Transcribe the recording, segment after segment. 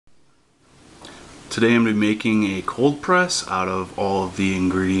Today I'm going to be making a cold press out of all of the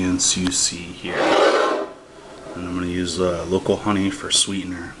ingredients you see here. And I'm going to use local honey for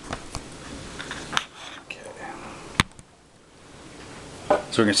sweetener. Okay.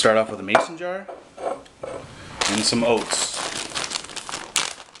 So we're going to start off with a mason jar and some oats.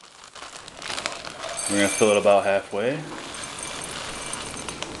 We're going to fill it about halfway.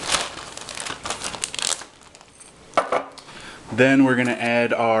 Then we're going to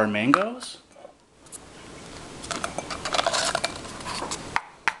add our mangoes,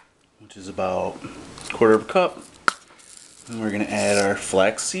 which is about a quarter of a cup. And we're going to add our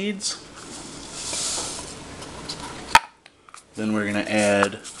flax seeds. Then we're going to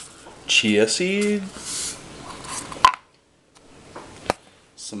add chia seeds,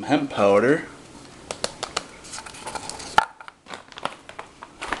 some hemp powder,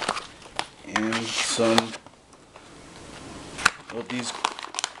 and some of these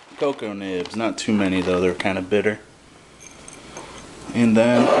cocoa nibs. Not too many though, they're kind of bitter. And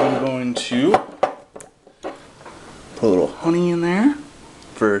then I'm going to put a little honey in there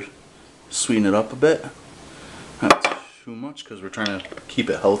for sweeten it up a bit. Not too much because we're trying to keep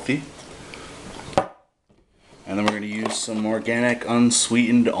it healthy. And then we're going to use some organic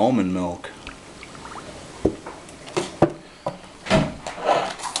unsweetened almond milk.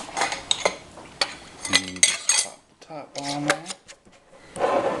 And you just pop the top on there.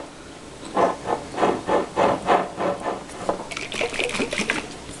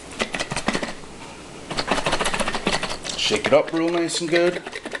 Shake it up real nice and good.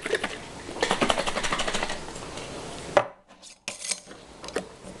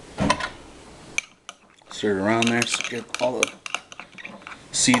 Stir it around there so get all the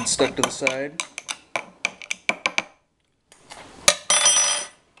seeds stuck to the side.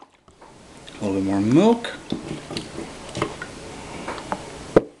 A little bit more milk.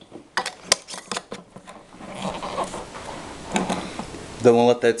 Then we'll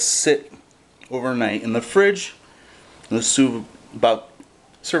let that sit overnight in the fridge. Let's serve about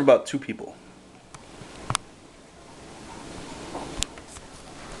 2 people.